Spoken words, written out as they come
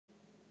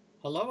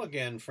Hello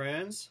again,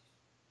 friends.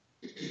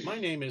 My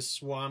name is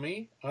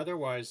Swami,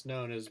 otherwise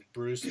known as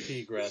Bruce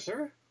P.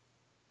 Grether,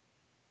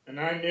 And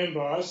I'm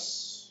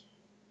Nimbas.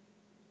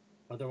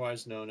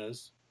 otherwise known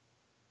as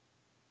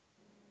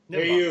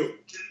Hey, Nimbas. you.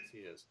 He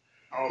is.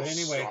 Oh, But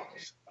anyway,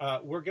 stop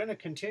it. we're going to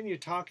continue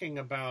talking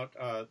about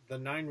the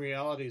nine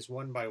realities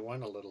one by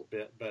one a little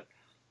bit, but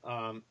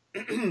um,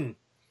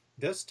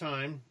 this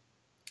time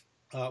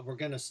we're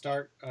going to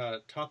start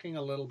talking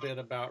a little bit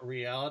about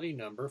reality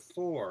number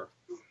 4,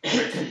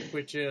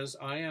 which is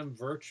I am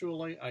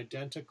virtually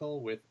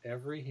identical with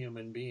every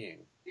human being.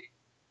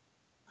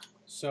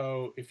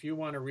 So if you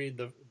want to read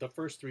the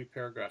first 3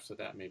 paragraphs of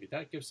that, maybe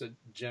that gives a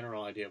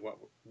general idea of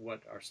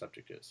what our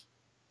subject is.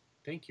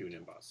 Thank you,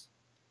 Nimbas.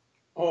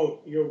 Oh,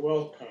 you're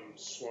welcome,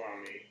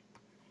 Swami.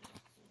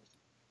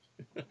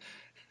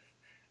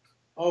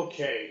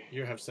 Okay.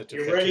 You have such a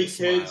You fetching ready,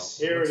 smile. kids?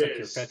 Here Looks it like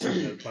you're is.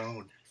 fetching the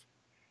bone.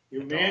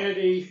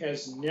 Humanity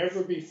has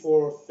never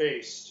before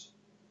faced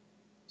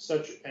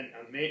such an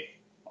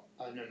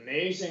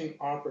amazing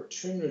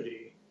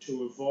opportunity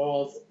to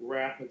evolve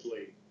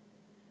rapidly.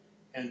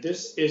 And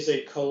this is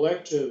a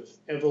collective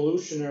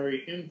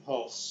evolutionary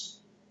impulse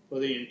for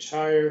the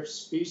entire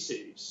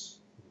species.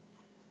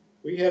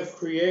 We have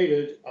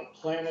created a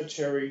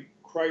planetary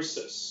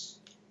crisis.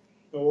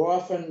 Though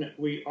often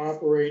we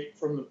operate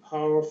from the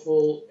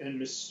powerful and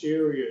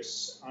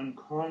mysterious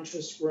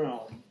unconscious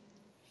realm,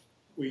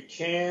 we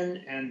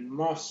can and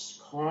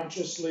must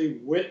consciously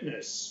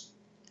witness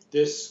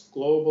this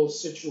global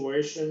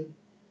situation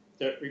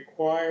that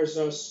requires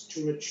us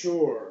to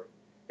mature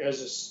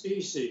as a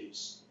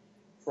species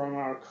from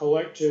our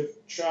collective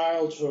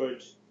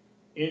childhood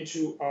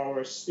into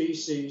our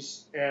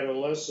species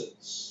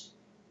adolescence.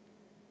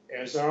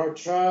 As our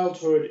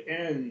childhood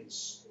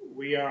ends,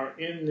 we are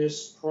in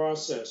this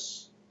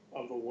process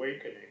of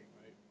awakening.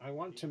 I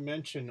want to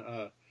mention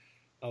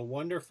a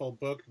wonderful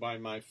book by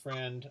my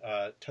friend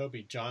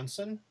Toby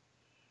Johnson,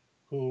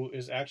 who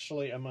is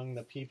actually among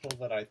the people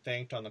that I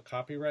thanked on the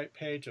copyright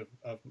page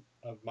of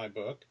my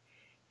book.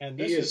 And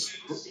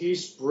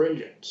he's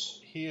brilliant.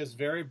 He is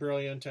very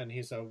brilliant, and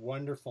he's a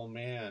wonderful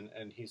man,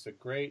 and he's a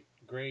great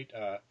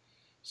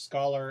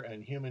scholar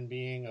and human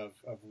being of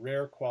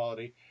rare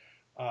quality.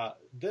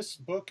 This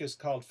book is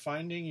called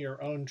Finding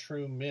Your Own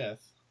True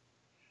Myth,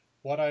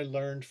 What I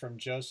Learned from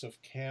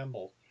Joseph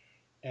Campbell.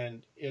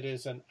 And it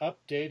is an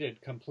updated,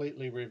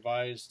 completely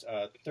revised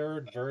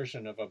third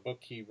version of a book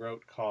he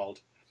wrote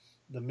called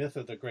The Myth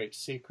of the Great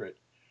Secret.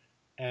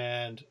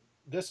 And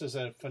this is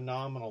a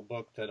phenomenal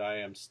book that I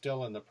am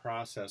still in the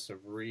process of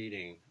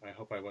reading. I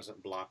hope I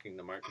wasn't blocking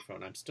the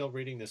microphone. I'm still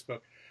reading this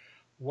book.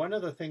 One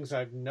of the things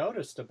I've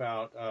noticed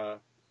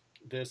about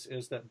this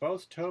is that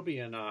both Toby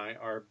and I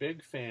are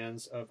big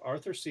fans of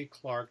Arthur C.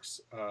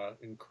 Clarke's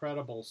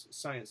incredible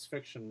science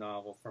fiction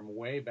novel from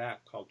way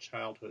back called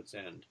Childhood's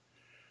End.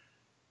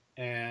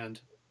 And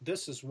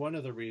this is one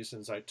of the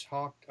reasons I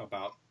talked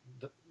about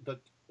the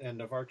end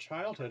of our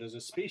childhood as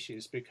a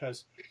species,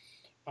 because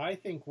I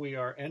think we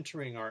are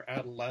entering our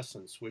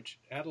adolescence, which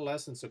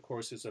adolescence, of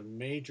course, is a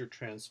major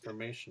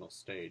transformational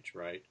stage,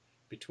 right?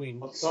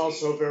 It's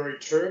also very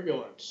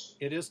turbulent.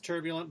 It is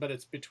turbulent, but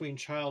it's between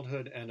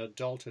childhood and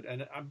adulthood.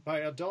 And by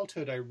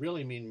adulthood, I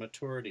really mean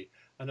maturity.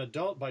 An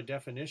adult, by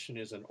definition,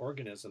 is an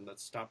organism that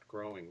stopped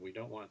growing. We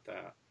don't want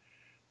that.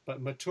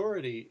 But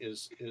maturity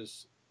is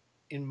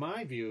in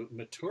my view,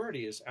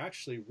 maturity is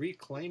actually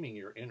reclaiming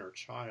your inner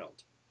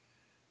child,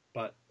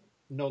 but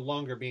no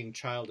longer being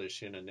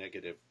childish in a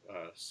negative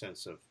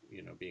sense of,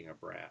 being a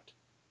brat.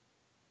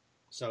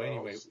 So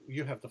anyway,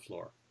 you have the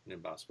floor,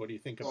 Nimbas. What do you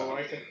think about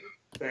it?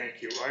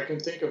 Thank you. I can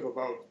think of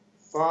about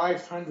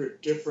 500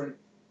 different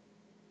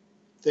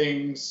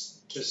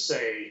things to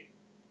say,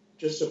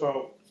 just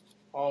about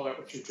all that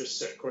what you just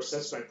said. Of course,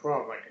 that's my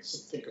problem. I can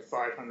think of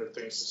 500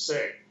 things to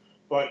say.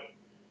 But,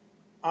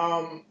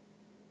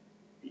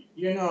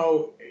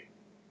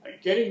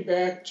 getting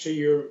back to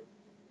your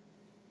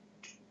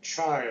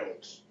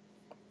child,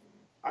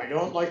 I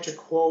don't like to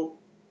quote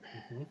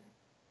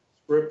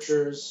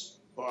scriptures,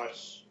 but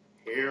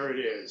here it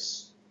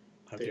is.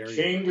 The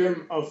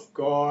kingdom of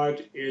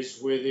God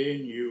is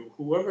within you.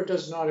 Whoever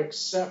does not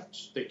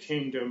accept the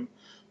kingdom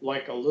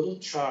like a little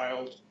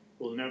child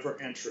will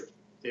never enter it.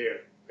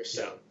 There, I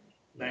said.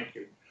 Yeah. Thank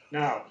you.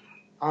 Now,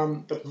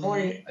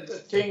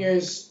 the thing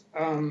is,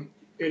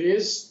 it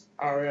is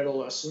our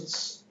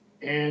adolescence,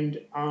 and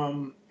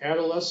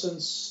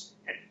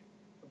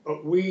but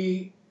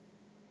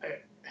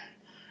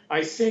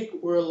I think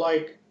we're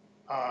like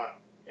a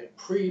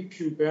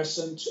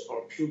prepubescent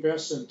or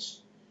pubescent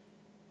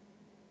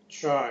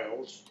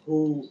child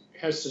who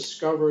has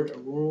discovered a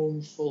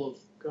room full of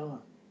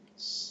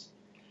guns.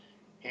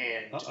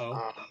 And,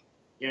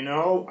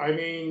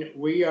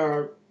 we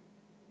are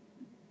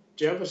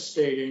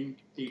devastating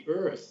the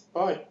earth,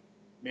 but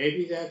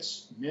maybe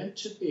that's meant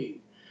to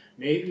be.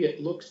 Maybe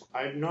it looks,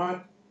 I'm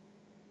not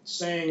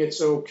saying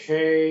it's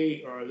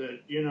okay or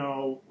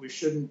that, we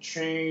shouldn't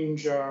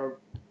change our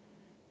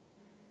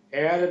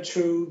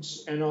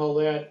attitudes and all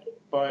that,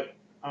 but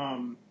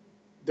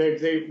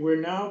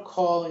we're now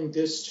calling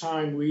this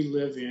time we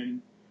live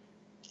in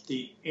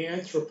the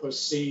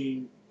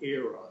Anthropocene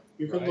era.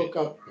 You can look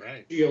up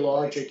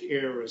geologic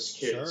eras,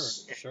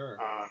 kids. Sure.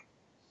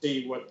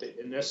 See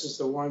and this is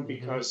the one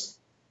because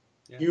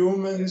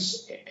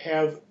humans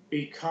have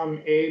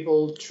become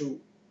able to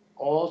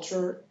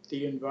alter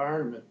the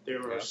environment.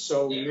 There are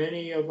so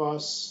many of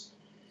us,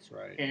 that's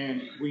right,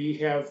 and we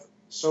have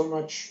so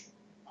much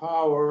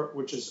power,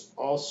 which is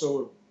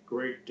also a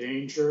great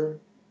danger.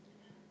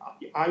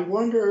 I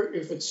wonder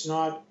if it's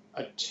not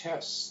a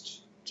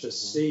test to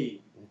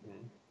see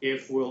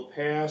if we'll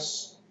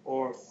pass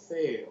or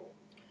fail.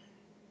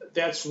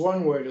 That's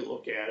one way to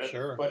look at it.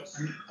 Sure. But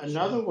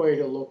another way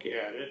to look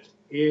at it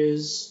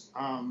is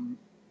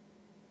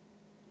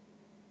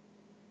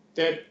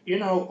that,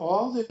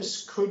 all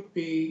this could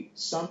be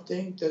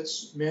something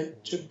that's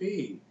meant to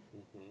be.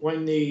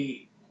 When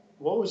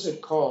what was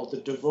it called? The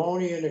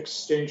Devonian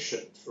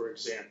extinction, for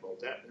example.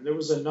 And there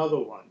was another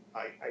one.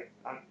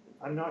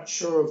 I'm not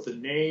sure of the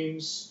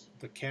names.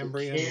 The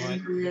Cambrian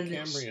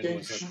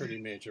was a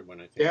pretty major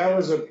one, I think. That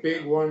was a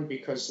big one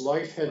because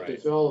life had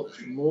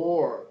developed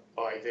more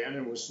by then.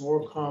 It was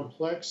more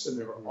complex, and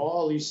there were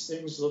all these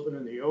things living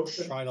in the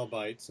ocean.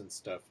 Trilobites and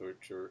stuff.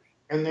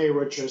 And they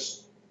were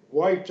just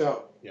wiped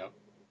out. Yeah.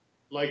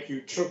 Like you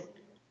took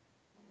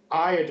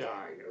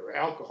iodine or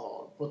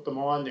alcohol and put them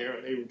on there,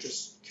 and they were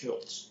just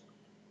killed.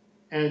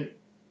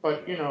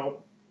 But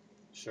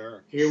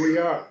sure. Here we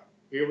are.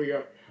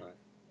 Right.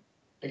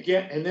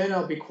 Again, and then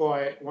I'll be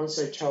quiet once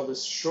I tell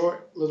this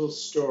short little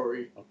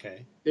story.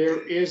 Okay.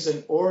 There is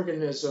an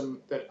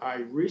organism that I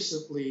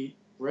recently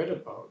read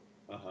about.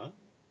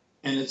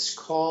 And it's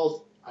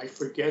called, I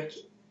forget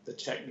the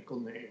technical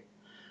name,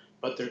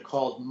 but they're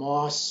called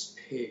moss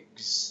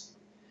pigs.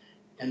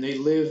 And they're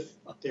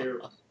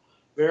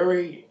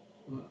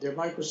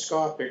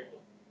microscopic,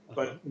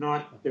 but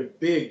they're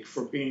big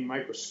for being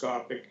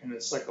microscopic. And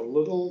it's like a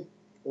little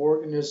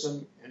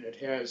organism, and it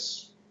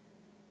has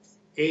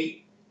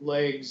 8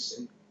 legs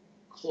and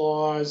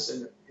claws,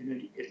 and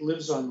it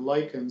lives on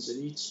lichens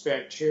and eats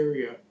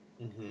bacteria.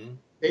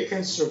 They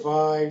can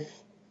survive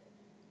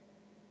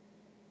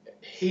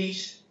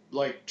heat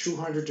like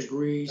 200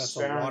 degrees That's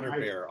Fahrenheit. A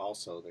water bear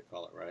also, they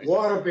call it, right?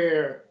 Water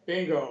bear,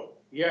 bingo,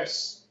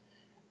 yes.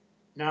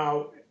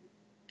 Now,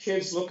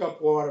 kids, look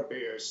up water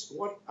bears.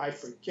 I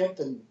forget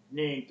the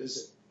name. There's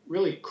a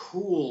really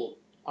cool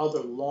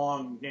other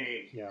long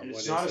name. Yeah, and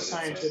it's not a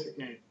scientific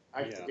name.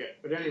 I forget.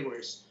 But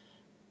anyways,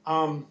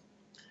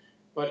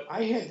 but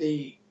I had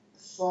the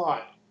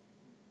thought,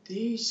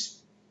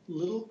 these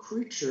little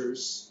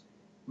creatures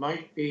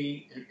might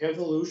be an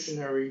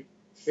evolutionary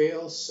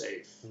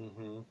fail-safe.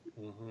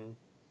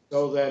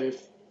 So that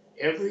if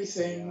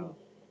everything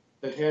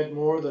that had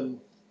more than,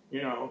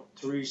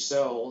 3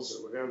 cells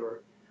or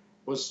whatever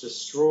was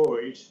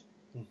destroyed,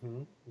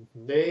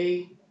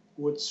 they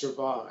would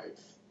survive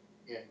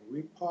and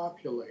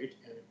repopulate.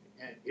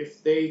 And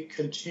if they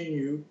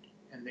continued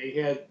and they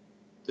had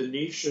the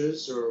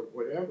niches or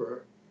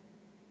whatever,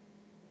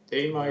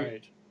 they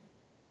might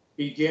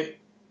begin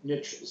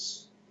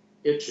itches.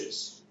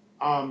 Itchy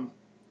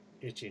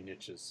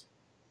niches.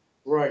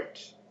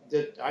 Right.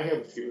 That I have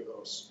a few of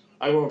those.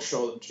 I won't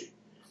show them to you.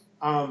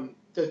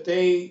 That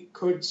they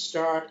could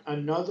start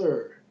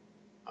another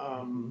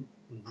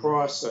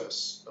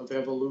process of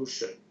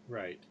evolution.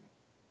 Right.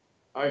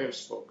 I have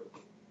spoken.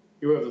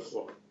 You have the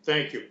floor.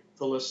 Thank you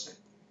for listening.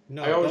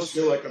 No, I always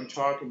feel like I'm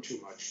talking too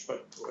much,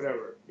 but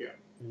whatever. Yeah.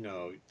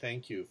 No,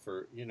 thank you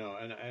for,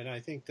 and I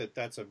think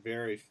that's a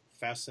very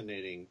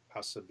fascinating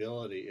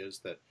possibility, is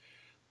that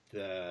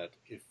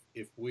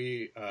if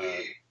we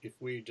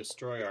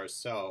destroy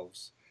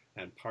ourselves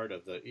and part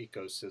of the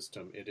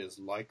ecosystem, it is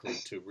likely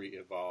to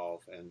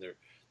re-evolve, and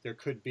there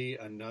could be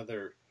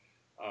another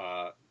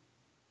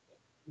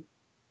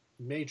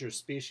major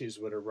species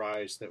would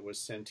arise that was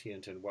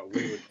sentient and what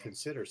we would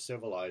consider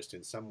civilized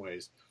in some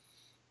ways,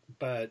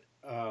 but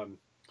I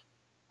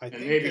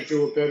think maybe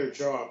do a better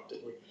job.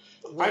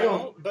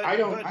 Well,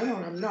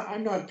 I'm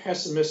not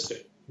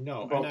pessimistic.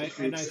 No,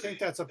 and I think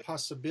that's a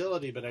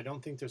possibility, but I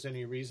don't think there's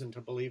any reason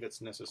to believe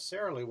it's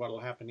necessarily what will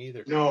happen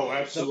either. No,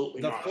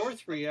 absolutely not. The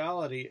fourth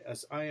reality,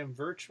 as I am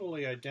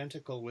virtually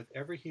identical with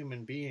every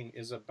human being,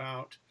 is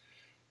about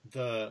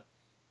the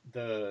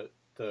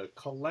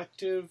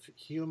collective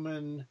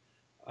human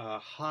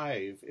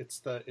hive.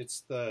 It's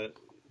the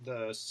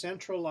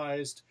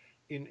centralized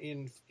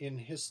in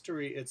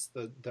history. It's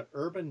the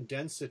urban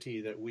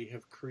density that we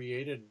have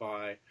created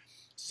by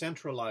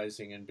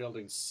centralizing and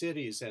building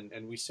cities,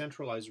 and we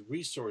centralize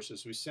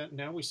resources.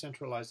 Now we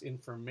centralize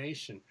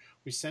information.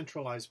 We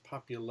centralize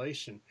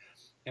population,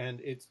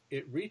 and it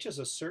reaches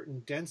a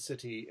certain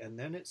density, and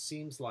then it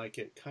seems like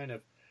it kind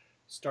of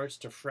starts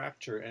to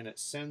fracture, and it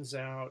sends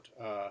out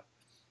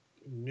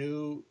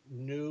new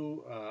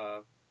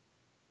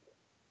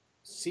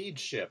seed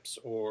ships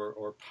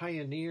or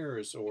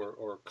pioneers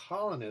or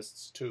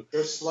colonists to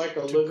just like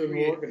a living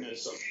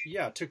organism.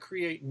 Yeah, to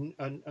create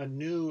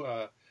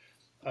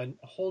a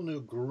whole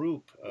new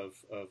group of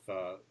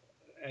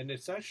and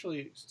it's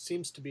actually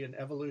seems to be an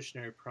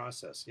evolutionary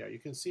process. Yeah, you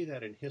can see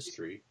that in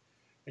history,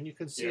 and you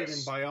can see it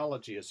in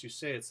biology. As you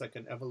say, it's like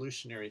an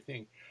evolutionary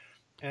thing.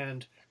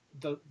 And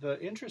the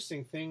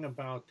interesting thing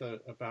about the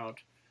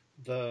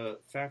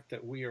fact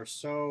that we are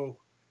so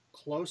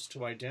close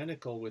to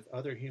identical with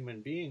other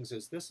human beings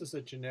is this is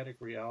a genetic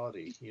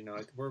reality. You know,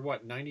 we're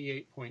what,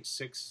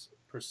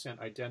 98.6%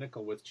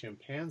 identical with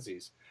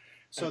chimpanzees.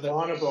 So and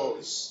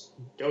bonobos.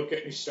 Don't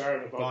get me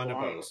started about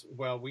bonobos.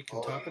 Well, we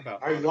can talk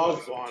about bonobos. I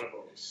love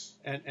bonobos.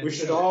 And we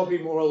should all be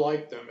more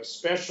like them,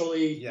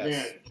 especially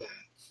men.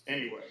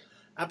 Anyway.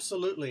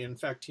 Absolutely. In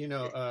fact, you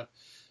know,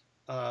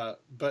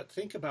 but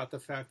think about the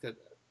fact that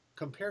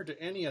compared to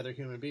any other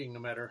human being, no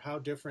matter how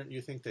different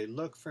you think they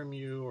look from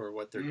you or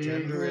what their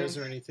gender is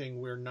or anything,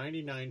 we're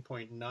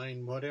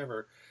 99.9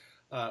 whatever.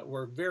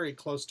 We're very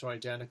close to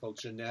identical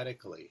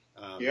genetically.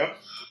 Yep.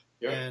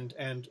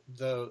 And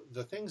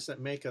the things that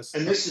make us...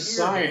 And this is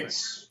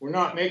science. We're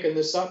not making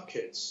this up,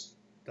 kids.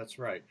 That's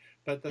right.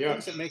 But the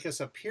things that make us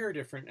appear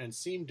different and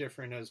seem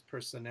different as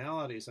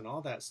personalities and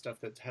all that stuff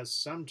that has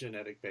some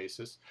genetic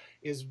basis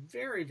is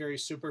very, very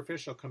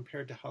superficial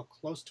compared to how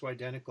close to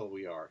identical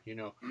we are. You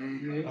know,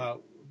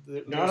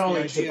 not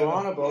only to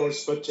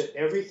bonobos, but to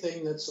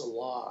everything that's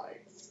alive.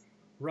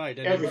 Right,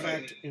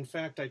 and in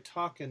fact, I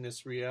talk in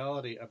this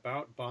reality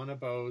about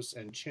bonobos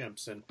and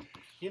chimps, and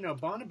you know,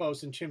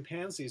 bonobos and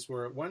chimpanzees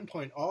were at one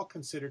point all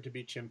considered to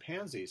be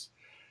chimpanzees,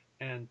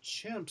 and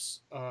chimps.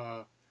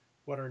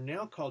 What are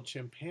now called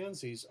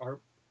chimpanzees are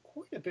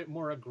quite a bit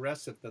more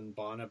aggressive than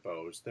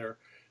bonobos.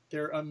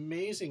 They're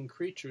amazing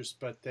creatures,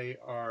 but they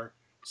are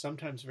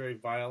sometimes very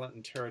violent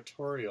and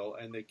territorial,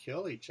 and they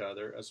kill each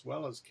other as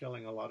well as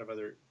killing a lot of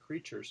other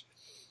creatures.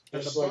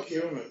 Just like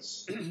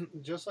humans.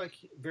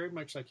 Very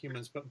much like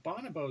humans. But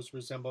bonobos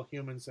resemble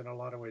humans in a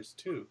lot of ways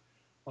too.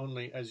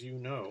 Only, as you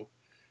know,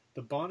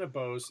 the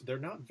bonobos, they're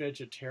not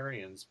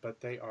vegetarians, but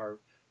they are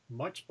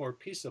much more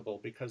peaceable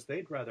because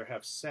they'd rather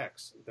have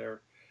sex.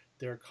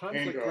 Their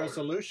conflict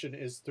resolution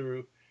is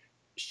through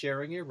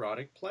sharing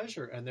erotic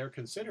pleasure, and they're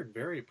considered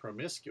very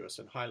promiscuous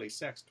and highly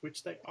sexed,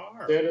 which they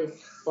are. Instead of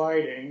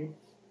fighting,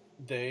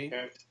 they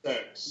have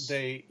sex.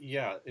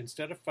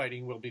 Instead of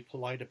fighting, we'll be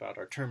polite about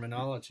our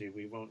terminology.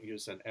 We won't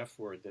use an F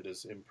word that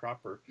is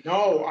improper.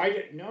 No, I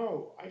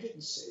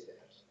didn't say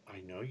that.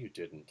 I know you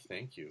didn't.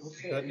 Thank you.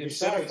 Okay. But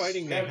instead of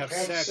fighting, they have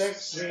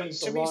sex.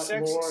 To me,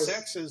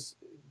 sex is.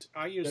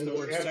 I use the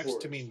word sex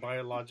to mean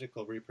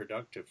biological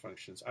reproductive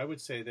functions. I would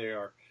say they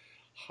are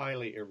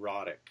highly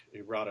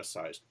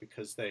eroticized,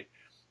 because they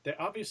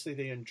obviously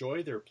they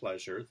enjoy their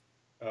pleasure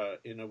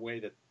in a way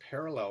that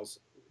parallels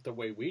the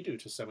way we do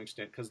to some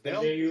extent, because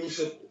they use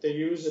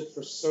it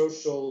for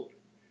social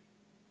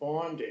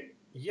bonding.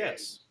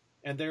 Yes,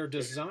 and they're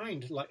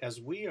designed like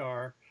as we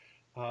are.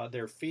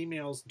 Their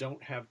females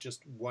don't have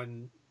just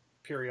one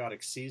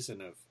periodic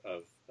season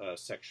of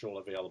sexual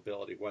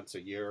availability once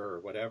a year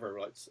or whatever.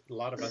 Like a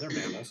lot of other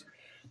mammals.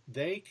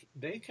 They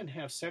can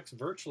have sex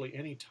virtually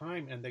any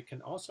time, and they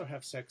can also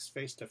have sex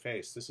face to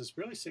face. This is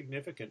really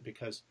significant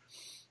because,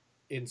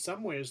 in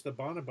some ways, the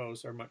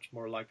bonobos are much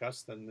more like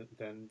us than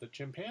the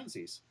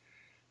chimpanzees,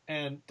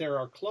 and they're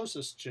our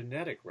closest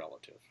genetic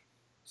relative.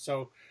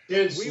 So,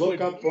 kids,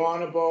 look up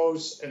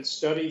bonobos and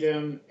study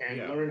them and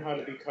learn how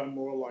to become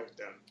more like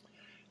them.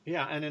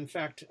 Yeah, and in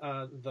fact,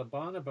 the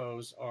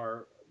bonobos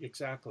are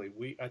exactly.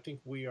 I think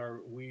we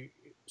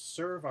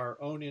serve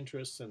our own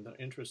interests and the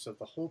interests of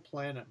the whole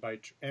planet by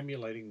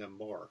emulating them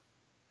more.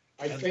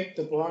 I think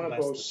the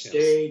bonobos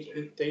stayed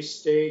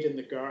in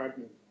the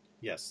garden.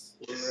 Yes.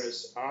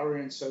 Whereas our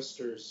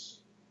ancestors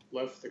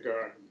left the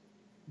garden.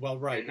 Well,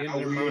 right. And now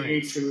we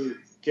need to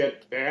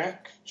get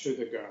back to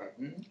the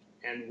garden,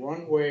 and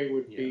one way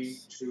would be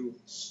to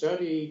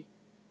study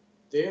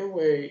their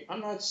way.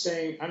 I'm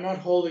not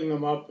holding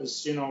them up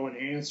as, an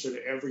answer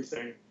to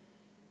everything.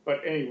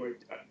 But anyway,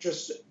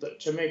 just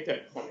to make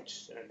that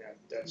point, and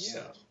that's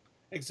that.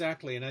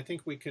 Exactly, and I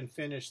think we can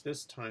finish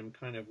this time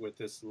kind of with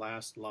this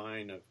last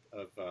line of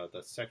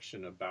the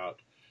section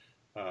about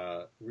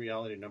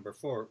reality number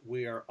 4.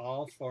 We are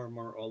all far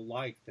more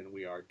alike than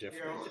we are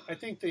different. Yeah. I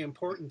think the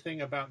important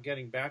thing about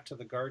getting back to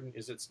the garden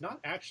is it's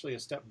not actually a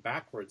step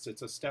backwards,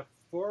 it's a step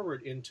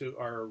forward into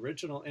our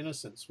original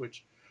innocence,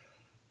 which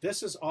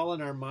this is all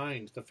in our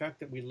mind. The fact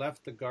that we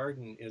left the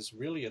garden is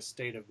really a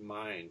state of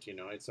mind.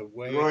 It's a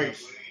way. Right.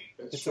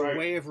 It's a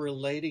way of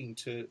relating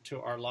to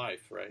our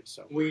life, right?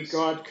 So we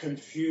got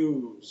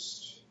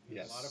confused.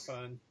 Yes. A lot of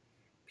fun.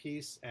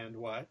 Peace and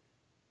what?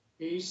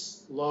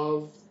 Peace,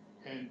 love,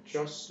 and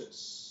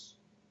justice.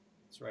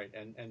 That's right.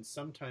 And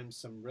sometimes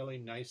some really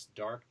nice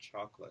dark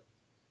chocolate.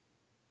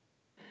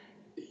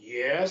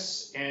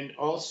 Yes, and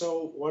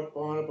also what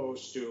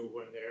bonobos do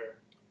when they're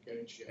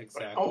getting shit.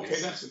 Exactly. But,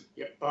 okay, that's it.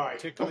 Yeah, bye.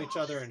 Tickle each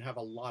other and have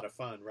a lot of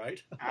fun, right?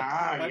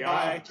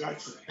 Bye.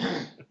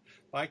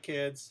 Bye,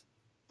 kids.